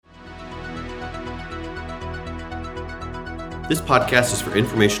This podcast is for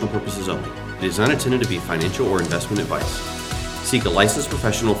informational purposes only. It is not intended to be financial or investment advice. Seek a licensed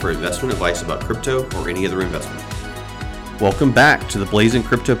professional for investment advice about crypto or any other investment. Welcome back to the Blazing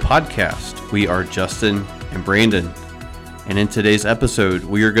Crypto Podcast. We are Justin and Brandon. And in today's episode,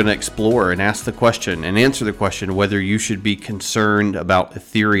 we are going to explore and ask the question and answer the question whether you should be concerned about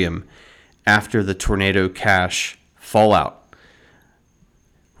Ethereum after the Tornado Cash fallout.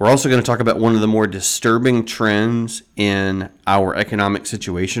 We're also going to talk about one of the more disturbing trends in our economic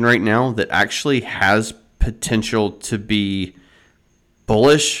situation right now that actually has potential to be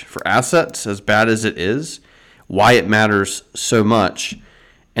bullish for assets, as bad as it is, why it matters so much,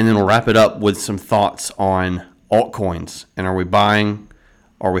 and then we'll wrap it up with some thoughts on altcoins. And are we buying?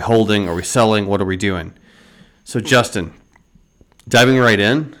 Are we holding? Are we selling? What are we doing? So Justin, diving right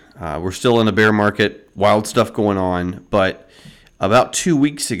in, we're still in a bear market, wild stuff going on, but about 2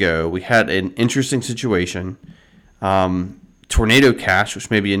 weeks ago, we had an interesting situation. Tornado Cash, which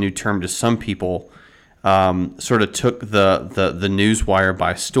may be a new term to some people, sort of took the news wire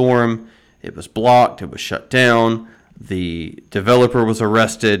by storm. It was blocked. It was shut down. The developer was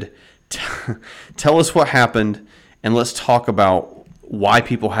arrested. Tell us what happened, and let's talk about why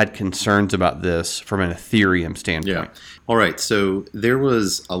people had concerns about this from an Ethereum standpoint. Yeah. All right. So there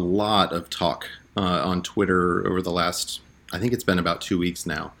was a lot of talk on Twitter over the last, I think it's been about 2 weeks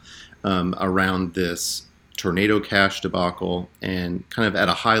now, around this Tornado Cash debacle, and kind of at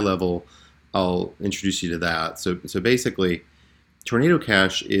a high level, I'll introduce you to that. So basically, Tornado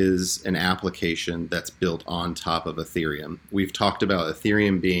Cash is an application that's built on top of Ethereum. We've talked about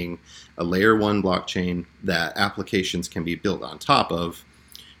Ethereum being a layer 1 blockchain that applications can be built on top of.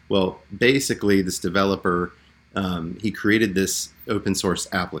 Well, basically, this developer, he created this open source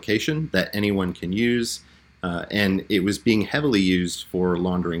application that anyone can use. And it was being heavily used for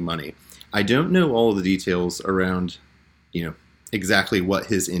laundering money. I don't know all of the details around, exactly what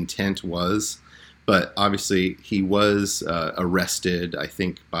his intent was, but obviously he was arrested, I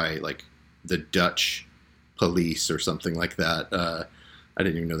think, by like the Dutch police or something like that. I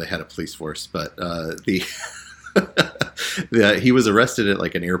didn't even know they had a police force, but he was arrested at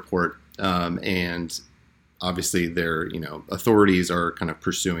like an airport, and obviously their authorities are kind of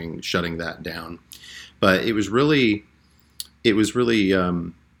pursuing shutting that down. But it was really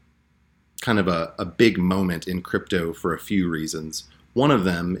kind of a big moment in crypto for a few reasons. One of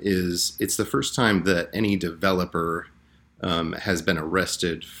them is it's the first time that any developer has been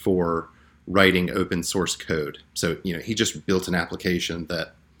arrested for writing open source code. So, he just built an application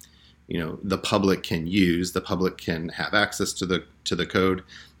that, the public can use. The public can have access to the code.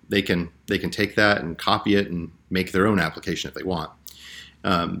 They can take that and copy it and make their own application if they want.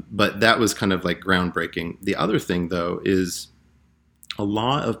 But that was kind of like groundbreaking. The other thing, though, is a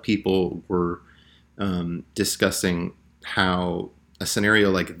lot of people were discussing how a scenario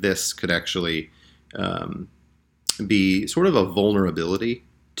like this could actually be sort of a vulnerability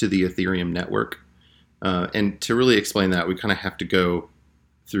to the Ethereum network. And to really explain that, we kind of have to go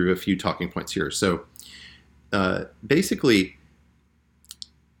through a few talking points here. So basically,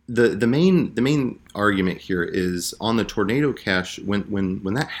 The main argument here is on the Tornado Cash.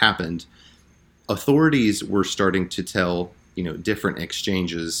 When that happened, authorities were starting to tell different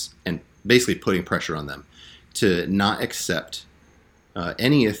exchanges and basically putting pressure on them to not accept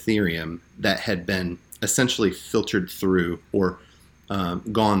any Ethereum that had been essentially filtered through or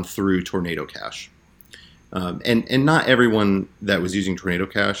gone through Tornado Cash. And not everyone that was using Tornado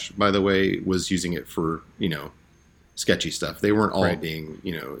Cash, by the way, was using it for sketchy stuff. They weren't all being,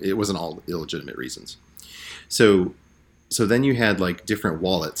 it wasn't all illegitimate reasons. So then you had like different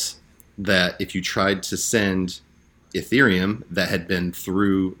wallets that if you tried to send Ethereum that had been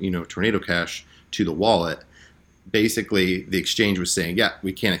through, Tornado Cash to the wallet, basically the exchange was saying, yeah,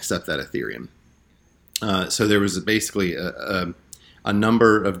 we can't accept that Ethereum. So there was basically a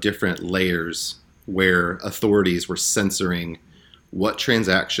number of different layers where authorities were censoring what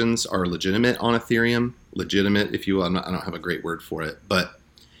transactions are legitimate on Ethereum. Legitimate, if you will. I don't have a great word for it, but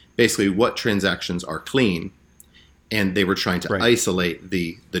basically what transactions are clean, and they were trying to isolate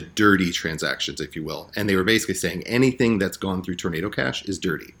the dirty transactions, if you will. And they were basically saying anything that's gone through Tornado Cash is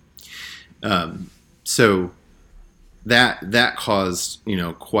dirty. So that caused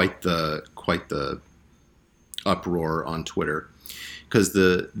quite the uproar on Twitter, because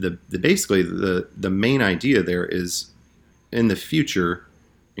basically the main idea there is in the future,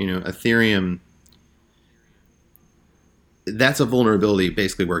 Ethereum, that's a vulnerability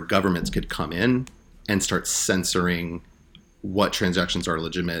basically where governments could come in and start censoring what transactions are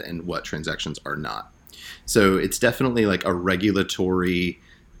legitimate and what transactions are not. So it's definitely like a regulatory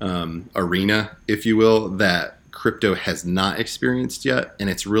arena, if you will, that crypto has not experienced yet, and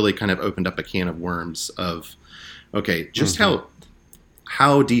it's really kind of opened up a can of worms of, okay, just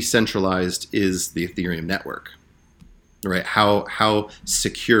how decentralized is the Ethereum network, right? How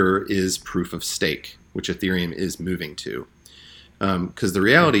secure is proof of stake, which Ethereum is moving to? Because the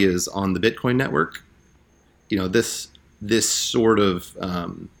reality is, on the Bitcoin network, this sort of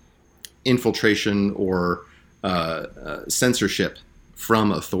infiltration or censorship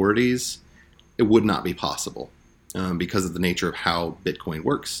from authorities, it would not be possible because of the nature of how Bitcoin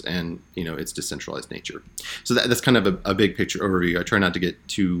works and its decentralized nature. So that's kind of a big picture overview. I try not to get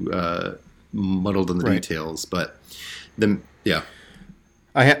too muddled in the details, but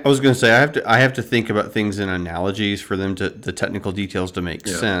I was going to say I have to think about things in analogies for them the technical details to make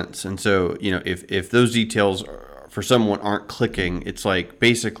sense. And so if those details for someone aren't clicking, it's like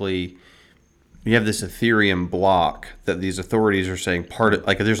basically you have this Ethereum block that these authorities are saying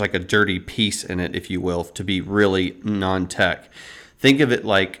there's like a dirty piece in it, if you will, to be really non-tech. Think of it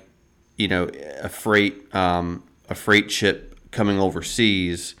like a freight ship coming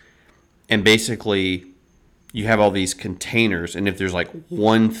overseas, and basically you have all these containers, and if there's like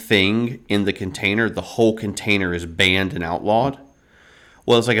one thing in the container, the whole container is banned and outlawed.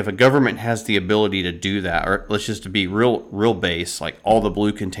 Well, it's like if a government has the ability to do that, or let's just to be real base, like all the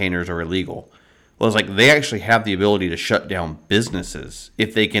blue containers are illegal. Well, it's like they actually have the ability to shut down businesses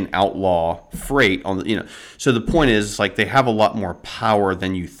if they can outlaw freight on the, So the point is, like, they have a lot more power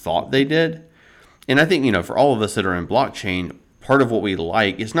than you thought they did. And I think, for all of us that are in blockchain, part of what we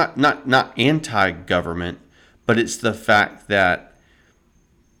like is not anti-government, but it's the fact that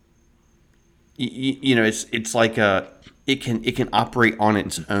it's like it can operate on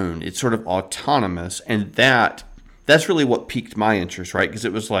its own. It's sort of autonomous, and that's really what piqued my interest, right? Because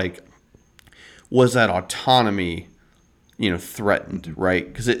it was like, was that autonomy, threatened, right?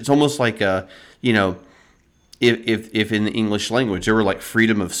 Because it's almost like if in the English language there were like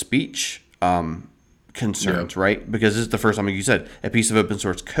freedom of speech concerns, right? Because this is the first time, like you said, a piece of open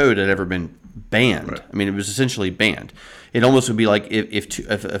source code had ever been banned. Right. I mean, it was essentially banned. It almost would be like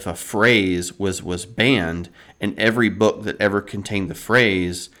if a phrase was banned and every book that ever contained the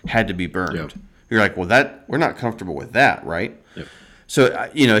phrase had to be burned. Yep. You're like, well, we're not comfortable with that, right? Yep. So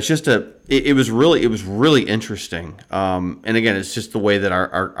it's just it was really interesting, and again, it's just the way that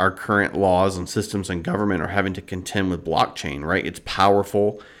our current laws and systems and government are having to contend with blockchain, right? It's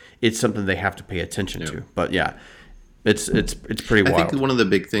powerful, it's something they have to pay attention to. But yeah, it's pretty wild. I think one of the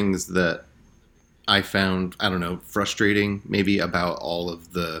big things that I found, I don't know, frustrating maybe about all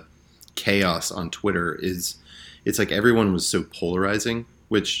of the chaos on Twitter is it's like everyone was so polarizing,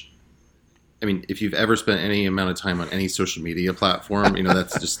 which, I mean, if you've ever spent any amount of time on any social media platform,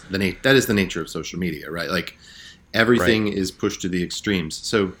 that's just that is the nature of social media, right? Like everything is pushed to the extremes.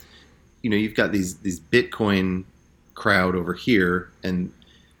 So, you've got these Bitcoin crowd over here, and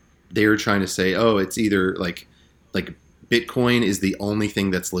they're trying to say, oh, it's either like Bitcoin is the only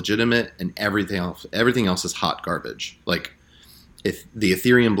thing that's legitimate, and everything else is hot garbage. Like, if the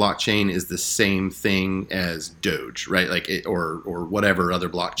Ethereum blockchain is the same thing as Doge, right? Like or whatever other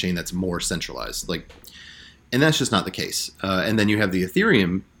blockchain that's more centralized, and that's just not the case. And then you have the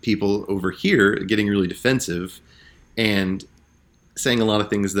Ethereum people over here getting really defensive and saying a lot of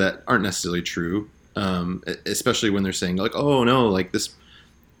things that aren't necessarily true, especially when they're saying like, oh no, like this,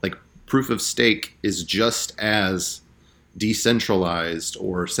 like proof of stake is just as decentralized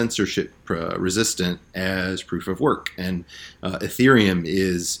or censorship resistant as proof of work, and Ethereum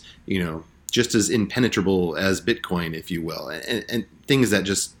is just as impenetrable as Bitcoin, if you will, and things that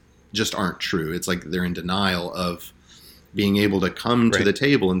just aren't true. It's like they're in denial of being able to come to the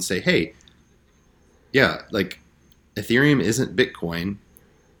table and say, hey, yeah, like Ethereum isn't Bitcoin.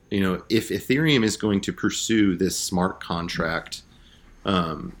 If Ethereum is going to pursue this smart contract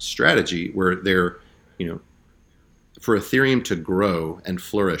strategy where they're for Ethereum to grow and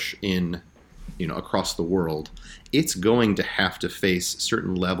flourish in, across the world, it's going to have to face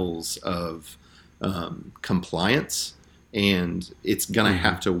certain levels of compliance, and it's going to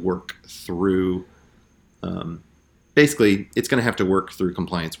have to work through, basically, it's going to have to work through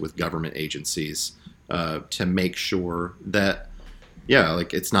compliance with government agencies to make sure that,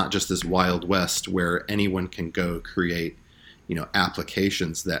 it's not just this Wild West where anyone can go create,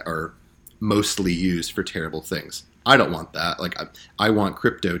 applications that are mostly used for terrible things. I don't want that. Like I want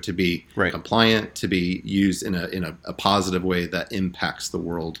crypto to be compliant, to be used in a positive way that impacts the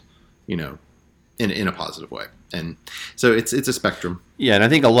world, in a positive way. And so it's a spectrum. Yeah, and I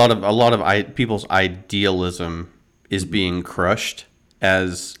think a lot of people's idealism is being crushed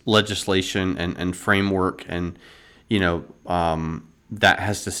as legislation and framework and that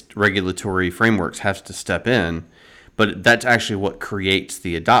has to regulatory frameworks has to step in, but that's actually what creates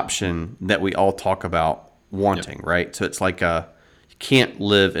the adoption that we all talk about wanting, right? So it's like you can't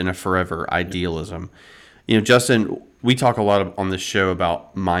live in a forever idealism. Justin, we talk a lot on this show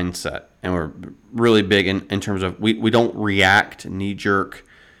about mindset, and we're really big in terms of we don't react knee jerk,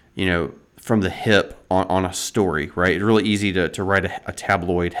 from the hip on a story, right? It's really easy to write a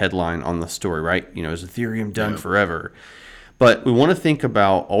tabloid headline on the story, right? Is Ethereum done forever? But we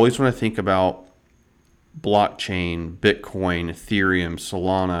always want to think about blockchain, Bitcoin, Ethereum,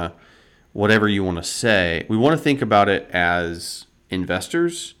 Solana, whatever you want to say. We want to think about it as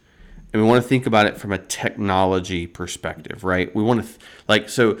investors, and we want to think about it from a technology perspective, right? We want to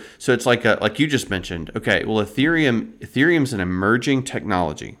so it's like you just mentioned. Okay, well, Ethereum's an emerging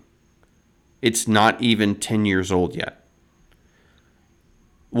technology. It's not even 10 years old yet.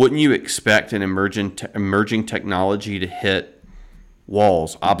 Wouldn't you expect an emerging technology to hit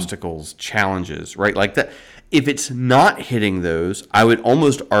walls, obstacles, challenges, right? Like that. If it's not hitting those, I would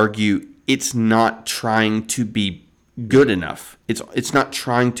almost argue it's not trying to be good enough. It's not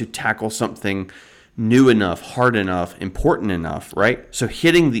trying to tackle something new enough, hard enough, important enough, right? So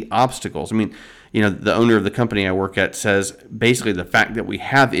hitting the obstacles. I mean, the owner of the company I work at says basically the fact that we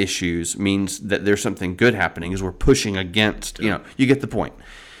have issues means that there's something good happening, is we're pushing against, you get the point.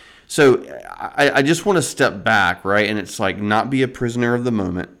 So I just want to step back, right? And it's like not be a prisoner of the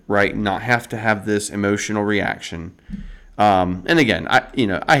moment, right? Not have to have this emotional reaction. And again,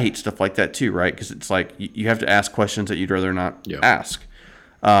 I hate stuff like that too, right? Because it's like you have to ask questions that you'd rather not ask.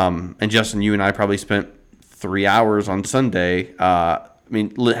 And Justin, you and I probably spent 3 hours on Sunday,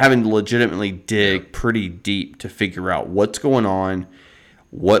 having to legitimately dig pretty deep to figure out what's going on,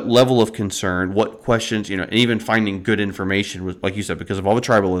 what level of concern, what questions, and even finding good information was, like you said, because of all the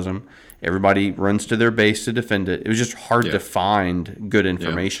tribalism, everybody runs to their base to defend it. It was just hard to find good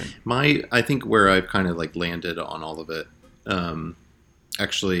information. I think where I've kind of landed on all of it,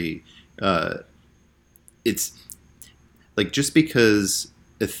 it's like just because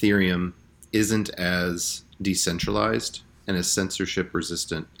Ethereum isn't as decentralized and as censorship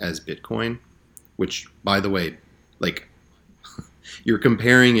resistant as Bitcoin, which, by the way, you're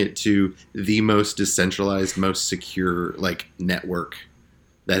comparing it to the most decentralized, most secure network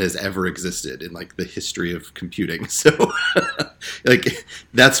that has ever existed in the history of computing. So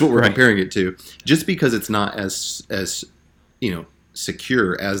that's what we're comparing it to. Just because it's not as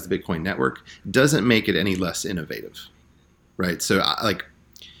secure as the Bitcoin network doesn't make it any less innovative, right? So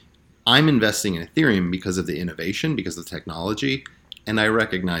I'm investing in Ethereum because of the innovation, because of the technology, and I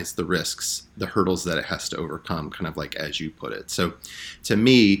recognize the risks, the hurdles that it has to overcome, kind of as you put it. So to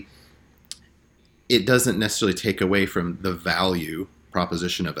me, it doesn't necessarily take away from the value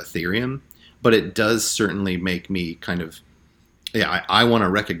proposition of Ethereum, but it does certainly make me kind of, I want to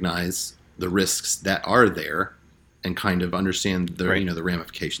recognize the risks that are there and kind of understand the the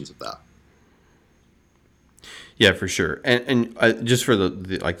ramifications of that. Yeah, for sure. And just for the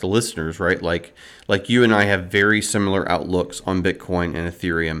listeners, right? Like you and I have very similar outlooks on Bitcoin and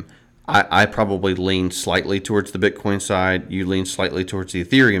Ethereum. I probably lean slightly towards the Bitcoin side. You lean slightly towards the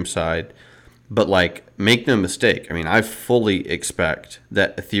Ethereum side. But make no mistake. I fully expect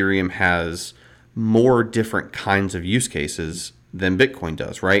that Ethereum has more different kinds of use cases than Bitcoin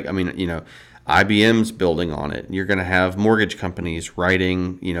does, right? IBM's building on it. You're going to have mortgage companies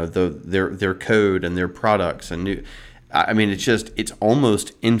writing, their code and their products and new. It's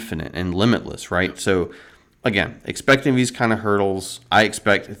almost infinite and limitless, right? So, again, expecting these kind of hurdles. I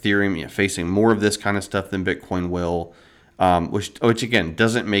expect Ethereum facing more of this kind of stuff than Bitcoin will, which again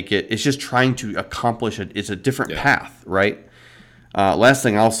doesn't make it. It's just trying to accomplish it. It's a different path, right? Last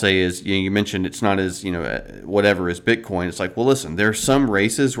thing I'll say is, you mentioned it's not as, whatever as Bitcoin. It's well, listen, there are some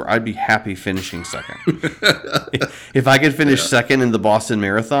races where I'd be happy finishing second. If I could finish second in the Boston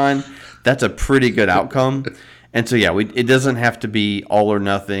Marathon, that's a pretty good outcome. And so, it doesn't have to be all or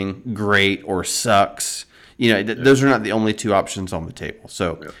nothing, great or sucks. Those are not the only two options on the table.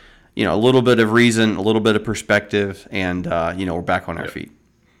 So, a little bit of reason, a little bit of perspective, and, we're back on our feet.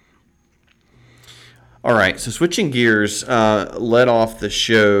 All right, so switching gears, led off the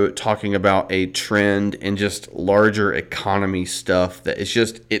show talking about a trend and just larger economy stuff that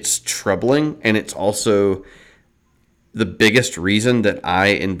it's troubling, and it's also the biggest reason that I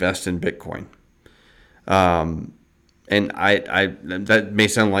invest in Bitcoin. And I that may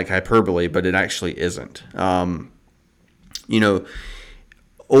sound like hyperbole, but it actually isn't. And I'm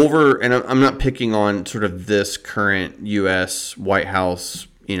not picking on sort of this current U.S. White House,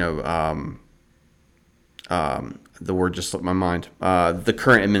 the word just slipped my mind. The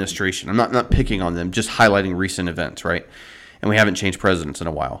current administration. I'm not picking on them, just highlighting recent events, right? and we haven't changed presidents in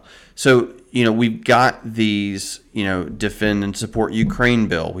a while. So, we've got these, defend and support Ukraine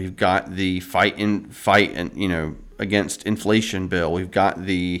bill. We've got the fight and against inflation bill. We've got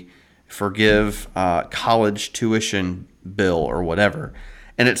the forgive college tuition bill or whatever.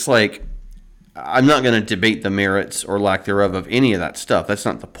 And it's like, I'm not going to debate the merits or lack thereof of any of that stuff. That's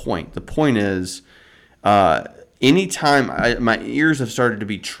not the point. The point is, anytime my ears have started to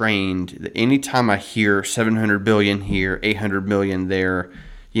be trained, that anytime I hear 700 billion here, 800 million there,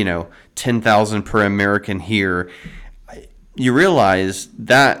 10,000 per American here, you realize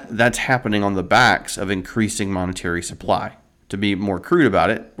that that's happening on the backs of increasing monetary supply. To be more crude about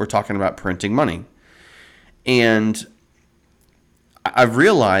it, we're talking about printing money. And I've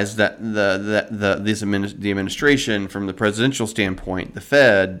realized that the administration, from the presidential standpoint, the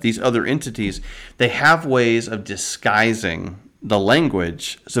Fed, these other entities, they have ways of disguising the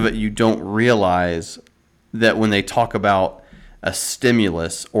language so that you don't realize that when they talk about a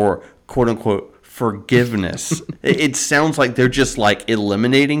stimulus or quote unquote forgiveness, it sounds like they're just like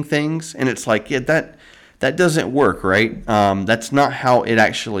eliminating things, and it's like, yeah, that doesn't work, right? That's not how it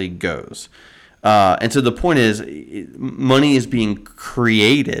actually goes. And so the point is, money is being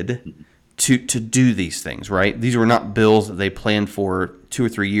created to do these things, right? These were not bills that they planned for 2 or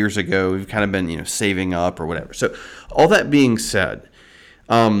 3 years ago. We've kind of been, saving up or whatever. So all that being said,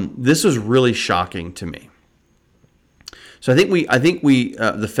 this was really shocking to me. So I think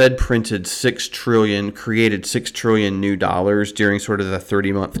the Fed printed $6 trillion, created $6 trillion new dollars during sort of the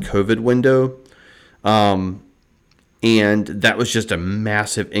 30-month COVID window. And that was just a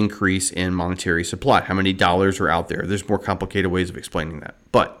massive increase in monetary supply. How many dollars were out there? There's more complicated ways of explaining that.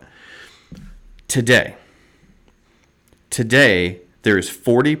 But today, there is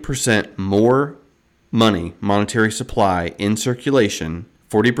 40% more money, monetary supply in circulation,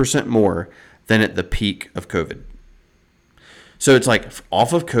 40% more than at the peak of COVID. So it's like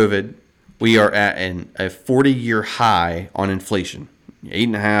off of COVID, we are at a 40-year high on inflation,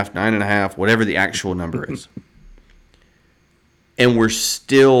 8.5%, 9.5%, whatever the actual number is. And we're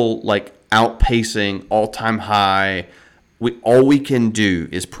still like outpacing all-time high. All we can do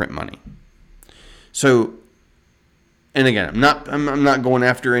is print money. So, and again, I'm not going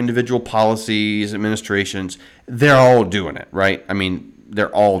after individual policies, administrations. They're all doing it, right? I mean,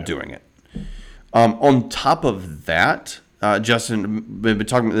 they're all doing it. On top of that, Justin, we've been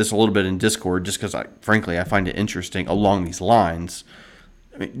talking about this a little bit in Discord, just because frankly I find it interesting along these lines.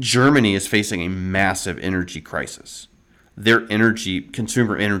 I mean, Germany is facing a massive energy crisis. Their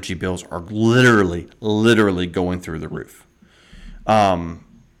consumer energy bills are literally going through the roof. I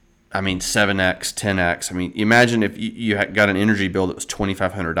mean, 7x, 10x. I mean, imagine if you got an energy bill that was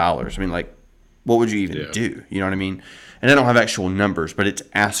 $2,500. I mean, like, what would you even do? You know what I mean? And I don't have actual numbers, but it's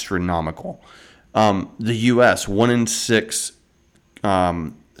astronomical. The U.S., 1 in 6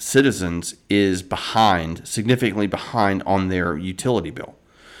 citizens is significantly behind on their utility bill.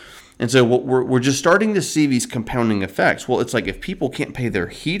 And so we're just starting to see these compounding effects. Well, it's like if people can't pay their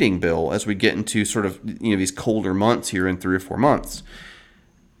heating bill as we get into sort of these colder months here in 3 or 4 months,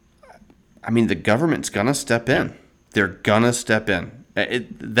 I mean, the government's going to step in. They're going to step in.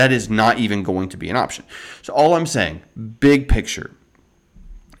 That is not even going to be an option. So all I'm saying, big picture,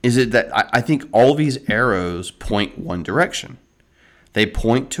 is that I think all these arrows point one direction. They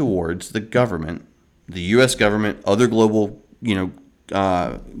point towards the government, the U.S. government, other global,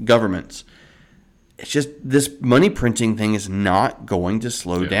 governments. It's just this money printing thing is not going to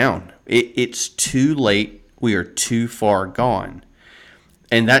slow down. It's too late. We are too far gone.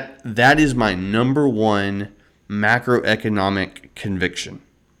 And that is my number one macroeconomic conviction.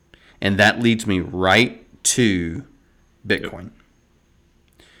 And that leads me right to Bitcoin.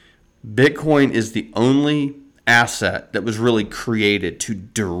 Bitcoin is the only asset that was really created to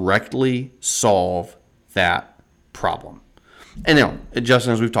directly solve that problem. And now,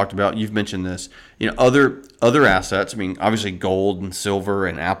 Justin, as we've talked about, you've mentioned this, other assets, I mean, obviously gold and silver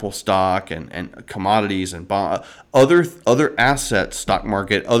and Apple stock and commodities and other assets, stock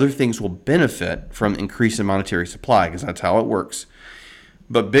market, other things will benefit from increasing monetary supply because that's how it works.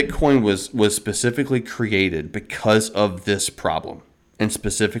 But Bitcoin was specifically created because of this problem and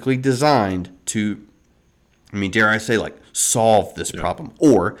specifically designed to, dare I say, like solve this problem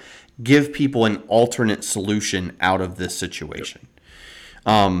or give people an alternate solution out of this situation.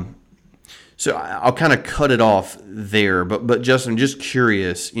 So I'll kind of cut it off there. But Justin, I'm just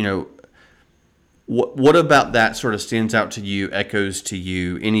curious, what about that sort of stands out to you, echoes to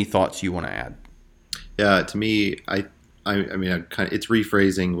you? Any thoughts you want to add? Yeah, to me, I mean, it's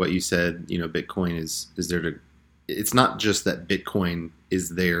rephrasing what you said. Bitcoin is there to. It's not just that Bitcoin is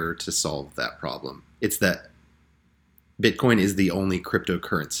there to solve that problem. It's that Bitcoin is the only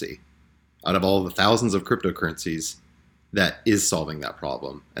cryptocurrency out of all the thousands of cryptocurrencies that is solving that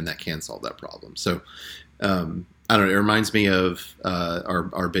problem and that can solve that problem. So I don't know. It reminds me of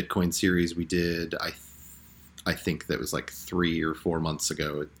our Bitcoin series we did. I think that was like 3 or 4 months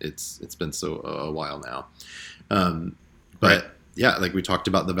ago. It's been a while now. But yeah, like we talked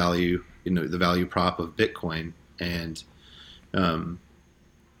about the value prop of Bitcoin, and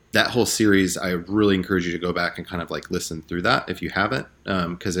that whole series, I really encourage you to go back and kind of like listen through that if you haven't,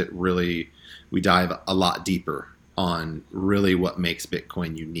 because we dive a lot deeper on really what makes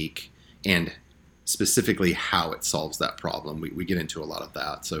Bitcoin unique and specifically how it solves that problem. We get into a lot of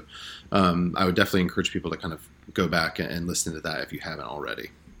that. So I would definitely encourage people to kind of go back and listen to that if you haven't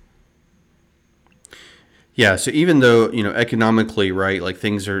already. Yeah, so even though, economically, right, like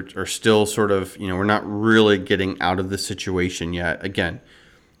things are still sort of, we're not really getting out of the situation yet. Again,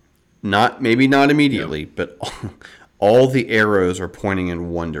 maybe not immediately, but all the arrows are pointing in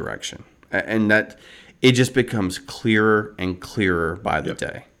one direction. And that it just becomes clearer and clearer by the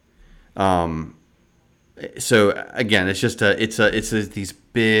day. So again, it's just it's these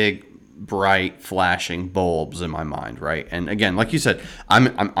big, bright, flashing bulbs in my mind, right? And again, like you said,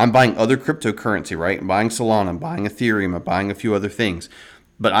 I'm buying other cryptocurrency, right? I'm buying Solana, I'm buying Ethereum, I'm buying a few other things,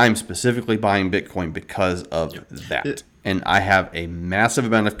 but I'm specifically buying Bitcoin because of that. And I have a massive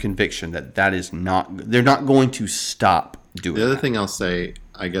amount of conviction that they're not going to stop doing that. The other thing I'll say,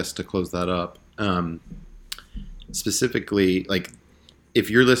 I guess, to close that up, specifically, like if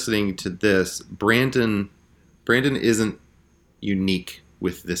you're listening to this, Brandon isn't unique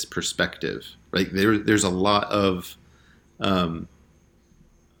with this perspective, right? There's a lot of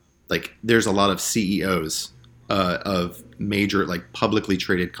CEOs of major, like, publicly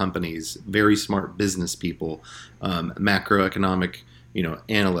traded companies, very smart business people, macroeconomic,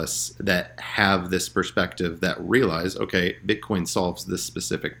 analysts that have this perspective that realize, okay, Bitcoin solves this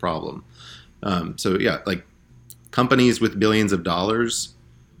specific problem. So yeah, like companies with billions of dollars,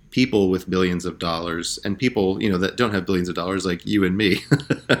 people with billions of dollars, and people, that don't have billions of dollars, like you and me,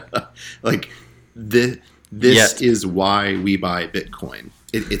 like this is why we buy Bitcoin.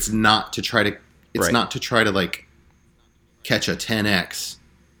 It's not to try to, like catch a 10x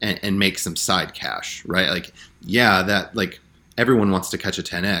and make some side cash, right? Like, yeah, that, like, everyone wants to catch a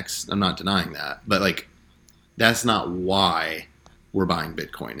 10x. I'm not denying that, but like, that's not why we're buying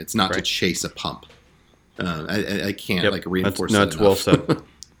Bitcoin. It's not to chase a pump. I can't reinforce that enough. Well said.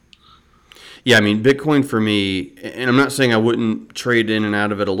 Yeah, I mean, Bitcoin for me, and I'm not saying I wouldn't trade in and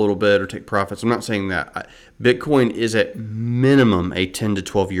out of it a little bit or take profits. I'm not saying that. Bitcoin is at minimum a 10 to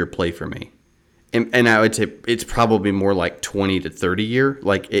 12 year play for me. And I would say it's probably more like 20 to 30 year.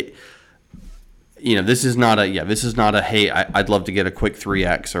 Like it, this is not a, hey, I'd love to get a quick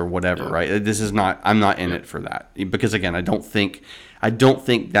 3x or whatever, right? This is not, I'm not in it for that. Because again, I don't think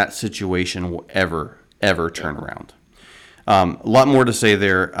that situation will ever turn around. A lot more to say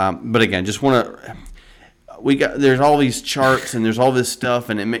there, but again, just want to. There's all these charts and there's all this stuff,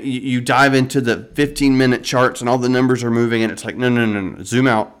 and you dive into the 15-minute charts and all the numbers are moving, and it's like no, zoom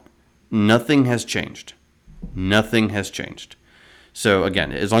out. Nothing has changed. Nothing has changed. So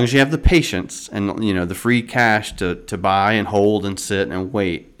again, as long as you have the patience and the free cash to buy and hold and sit and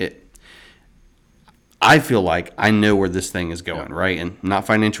wait, I feel like I know where this thing is going, right? And not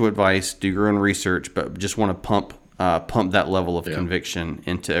financial advice, do your own research, but just want to pump that level of conviction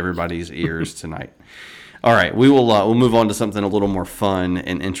into everybody's ears tonight. All right, we'll move on to something a little more fun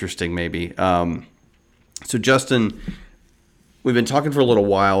and interesting, maybe. So Justin, we've been talking for a little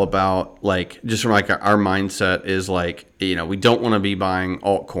while about, like, just from like our mindset is like, we don't want to be buying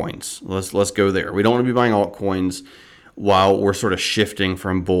altcoins. Let's go there. We don't want to be buying altcoins while we're sort of shifting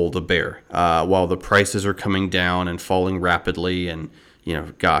from bull to bear, while the prices are coming down and falling rapidly, and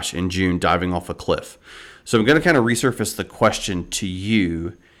in June diving off a cliff. So I'm going to kind of resurface the question to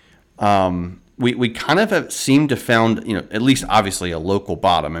you. We kind of have seemed to found, at least obviously a local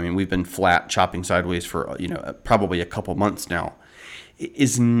bottom. I mean, we've been flat chopping sideways for, probably a couple months now.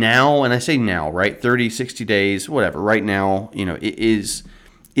 Is now, and I say now, right, 30, 60 days, whatever, right now, is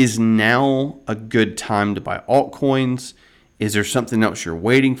now a good time to buy altcoins? Is there something else you're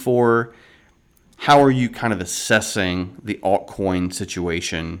waiting for? How are you kind of assessing the altcoin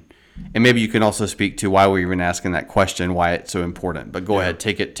situation? And maybe you can also speak to why we're even asking that question, why it's so important. But go ahead,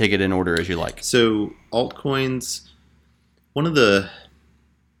 take it in order as you like. So altcoins,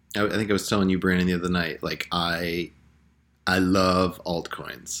 I think I was telling you, Brandon, the other night, like I love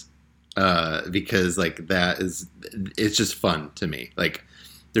altcoins because like it's just fun to me. Like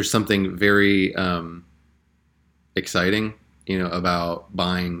there's something very exciting, about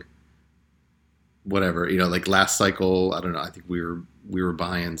buying whatever, like last cycle, I don't know. I think we were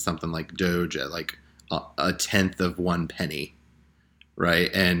buying something like Doge at like a tenth of 1 penny, right?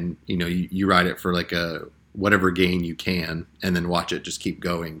 And you ride it for like a whatever gain you can, and then watch it just keep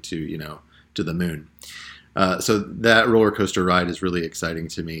going to to the moon. So that roller coaster ride is really exciting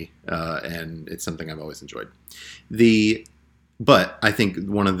to me, and it's something I've always enjoyed. But I think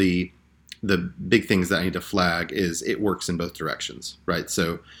one of the big things that I need to flag is it works in both directions, right?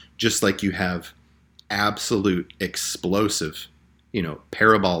 So just like you have absolute explosive,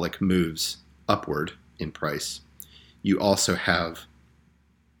 parabolic moves upward in price, you also have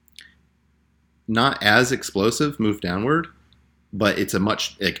not as explosive move downward, but it's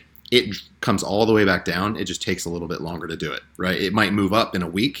it comes all the way back down. It just takes a little bit longer to do it, right? It might move up in a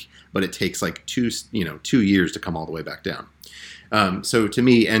week, but it takes like 2 years to come all the way back down. So to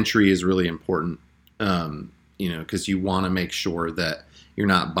me, entry is really important, because you want to make sure that you're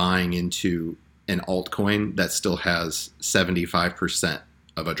not buying into an altcoin that still has 75%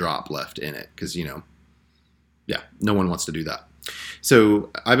 of a drop left in it, because, no one wants to do that. So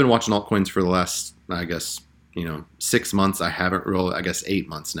I've been watching altcoins for the last, I guess, 6 months. I haven't really, I guess 8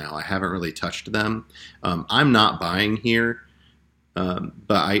 months now. I haven't really touched them. I'm not buying here,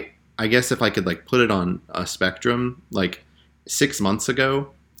 but I guess if I could like put it on a spectrum, like 6 months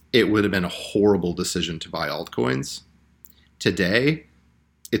ago, it would have been a horrible decision to buy altcoins. Today,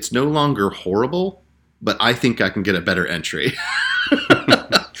 it's no longer horrible, but I think I can get a better entry.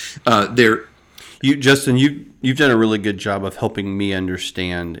 Justin, you've done a really good job of helping me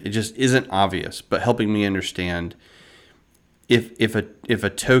understand. It just isn't obvious, but helping me understand if a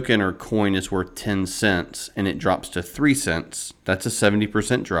token or coin is worth 10 cents and it drops to 3 cents, that's a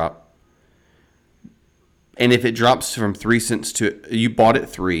 70% drop. And if it drops from 3 cents you bought at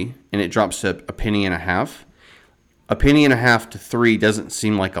 3 and it drops to a penny and a half to 3 doesn't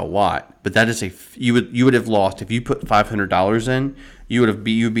seem like a lot, but that is you would have lost if you put $500 in. You would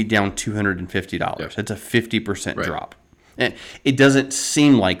be down $250. Yeah. That's a 50% drop. And it doesn't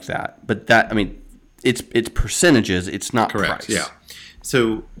seem like that, but it's percentages. It's not correct. Price. Yeah.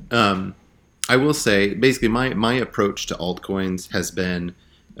 So I will say, basically, my approach to altcoins has been,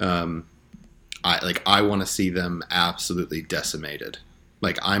 I want to see them absolutely decimated.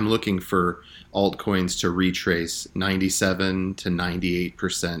 Like I'm looking for altcoins to retrace 97 to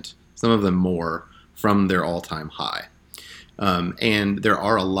 98%, some of them more, from their all-time high. And there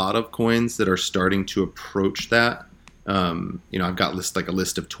are a lot of coins that are starting to approach that. I've got a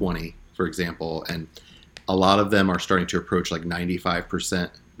list of 20, for example, and a lot of them are starting to approach like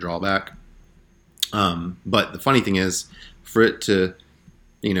 95% drawback. But the funny thing is, for it to,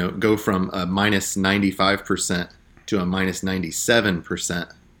 go from a minus 95% to a minus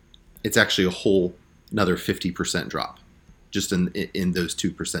 97%, it's actually a whole another 50% drop just in those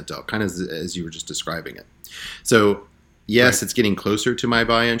 2 percentile, kind of as you were just describing it. So yes, right. It's getting closer to my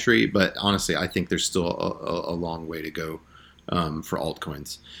buy entry, but honestly, I think there's still a long way to go for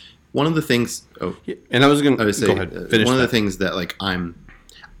altcoins. One of the things, and I was going to go ahead. Finish one that. of the things that like I'm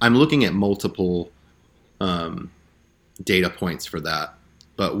looking at multiple data points for that,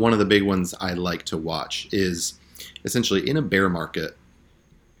 but one of the big ones I like to watch is essentially in a bear market.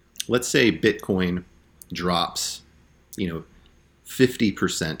 Let's say Bitcoin drops,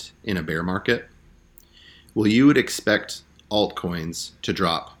 50% in a bear market. Well, you would expect altcoins to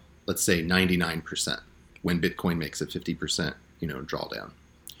drop, let's say 99% when Bitcoin makes a 50%, drawdown.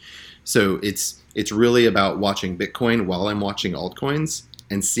 So it's really about watching Bitcoin while I'm watching altcoins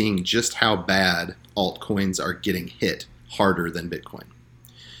and seeing just how bad altcoins are getting hit harder than Bitcoin.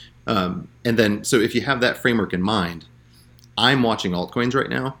 And then, so if you have that framework in mind, I'm watching altcoins right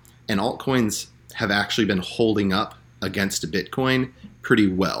now, and altcoins have actually been holding up against Bitcoin pretty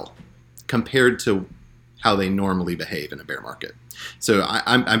well compared to how they normally behave in a bear market. So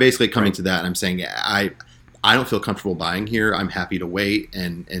I'm basically coming to that, and I'm saying I don't feel comfortable buying here. I'm happy to wait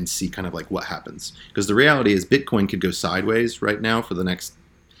and see kind of like what happens. Because the reality is Bitcoin could go sideways right now for the next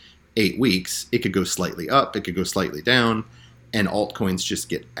 8 weeks. It could go slightly up. It could go slightly down. And altcoins just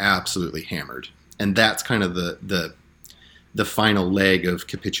get absolutely hammered. And that's kind of the final leg of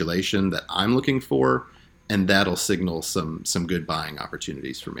capitulation that I'm looking for. And that'll signal some good buying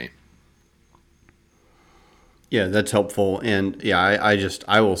opportunities for me. Yeah, that's helpful. And yeah,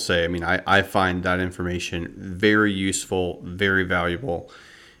 I will say, I find that information very useful, very valuable.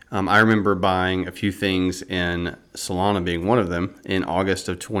 I remember buying a few things in Solana being one of them in August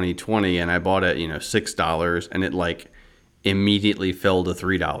of 2020. And I bought it, $6 and it immediately fell to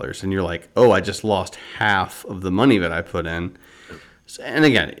 $3. And you're like, oh, I just lost half of the money that I put in. And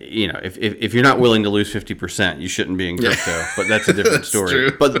again, if you're not willing to lose 50%, you shouldn't be in crypto, but that's a different story.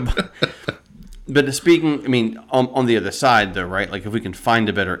 True. But But speaking, I mean, on the other side, though, right? Like if we can find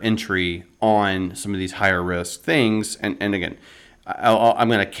a better entry on some of these higher risk things, and again, I'm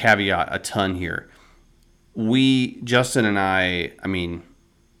going to caveat a ton here. Justin and I mean,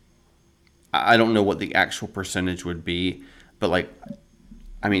 I don't know what the actual percentage would be, but like,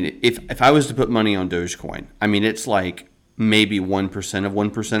 I mean, if I was to put money on Dogecoin, I mean, it's like maybe 1% of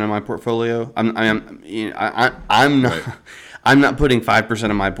 1% of my portfolio. I'm not. Right. I'm not putting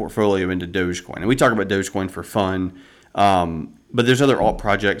 5% of my portfolio into Dogecoin. And we talk about Dogecoin for fun, but there's other alt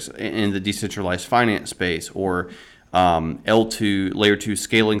projects in the decentralized finance space, or L2, layer 2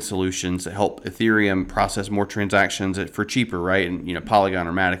 scaling solutions that help Ethereum process more transactions for cheaper, right? And, Polygon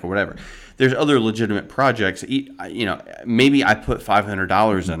or Matic or whatever. There's other legitimate projects. Maybe I put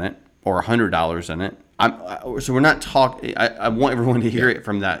 $500 in it or $100 in it. So we're not talking. I want everyone to hear it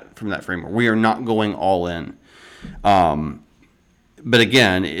from that framework. We are not going all in. But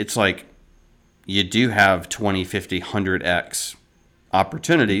again, it's like you do have 20, 50, 100x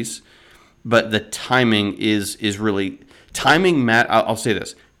opportunities, but the timing is really timing. I'll say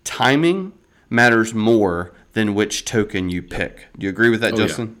this: timing matters more than which token you pick. Do you agree with that,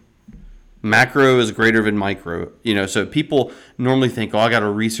 Justin? Yeah. Macro is greater than micro. So people normally think, I got to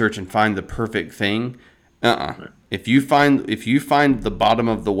research and find the perfect thing. Right. If you find the bottom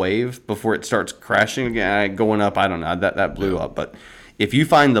of the wave before it starts crashing again, going up, I don't know, that blew up. But if you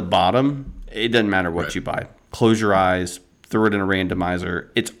find the bottom, it doesn't matter what you buy. Close your eyes, throw it in a randomizer.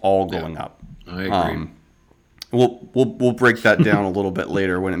 It's all going up. I agree. We'll break that down a little bit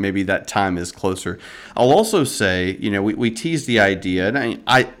later when maybe that time is closer. I'll also say, we teased the idea, and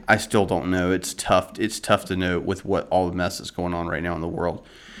I still don't know. It's tough to know with what all the mess is going on right now in the world.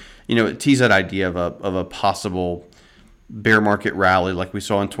 It teased that idea of a possible bear market rally like we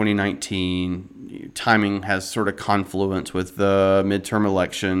saw in 2019. Timing has sort of confluence with the midterm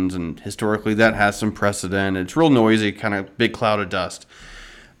elections, and historically that has some precedent. It's real noisy, kind of big cloud of dust.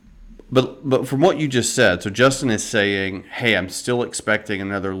 But from what you just said, so Justin is saying, hey, I'm still expecting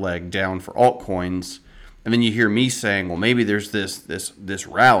another leg down for altcoins. And then you hear me saying, well, maybe there's this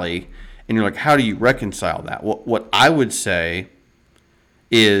rally. And you're like, how do you reconcile that? What I would say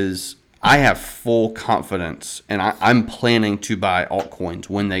is I have full confidence, and I'm planning to buy altcoins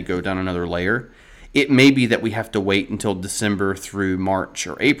when they go down another layer. It may be that we have to wait until December through March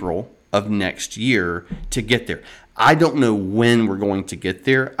or April of next year to get there. I don't know when we're going to get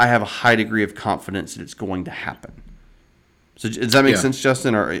there. I have a high degree of confidence that it's going to happen. So does that make sense,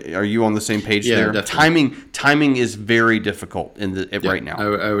 Justin? Or are you on the same page there? Definitely. Timing is very difficult right now.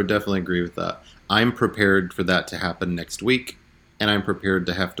 I would definitely agree with that. I'm prepared for that to happen next week, and I'm prepared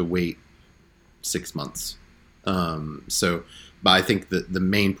to have to wait 6 months. But I think the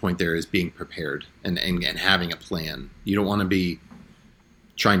main point there is being prepared and having a plan. You don't want to be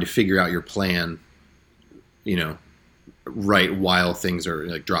trying to figure out your plan, right while things are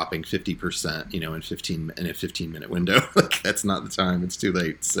like dropping 50%, in a 15-minute window. Like that's not the time. It's too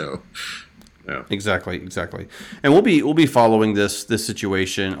late. So. Yeah. Exactly. And we'll be following this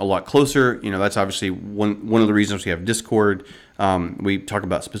situation a lot closer. That's obviously one of the reasons we have Discord. We talk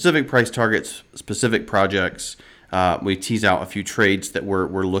about specific price targets, specific projects. We tease out a few trades that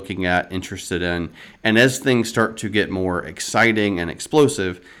we're looking at, interested in. And as things start to get more exciting and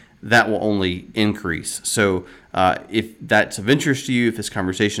explosive, that will only increase. So if that's of interest to you, if this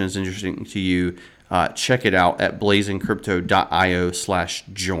conversation is interesting to you, check it out at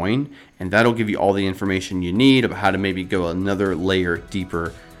blazingcrypto.io/join, and that'll give you all the information you need about how to maybe go another layer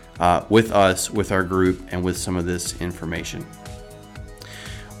deeper with us, with our group, and with some of this information.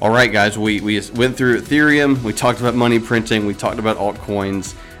 All right, guys, we went through Ethereum, we talked about money printing, we talked about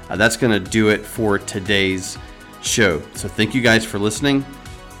altcoins. That's going to do it for today's show. So thank you guys for listening,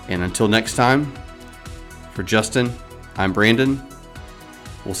 and until next time, for Justin, I'm Brandon.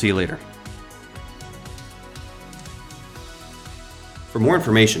 We'll see you later. For more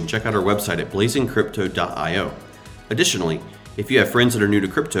information, check out our website at blazingcrypto.io. Additionally, if you have friends that are new to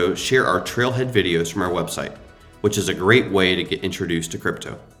crypto, share our trailhead videos from our website, which is a great way to get introduced to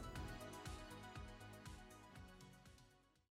crypto.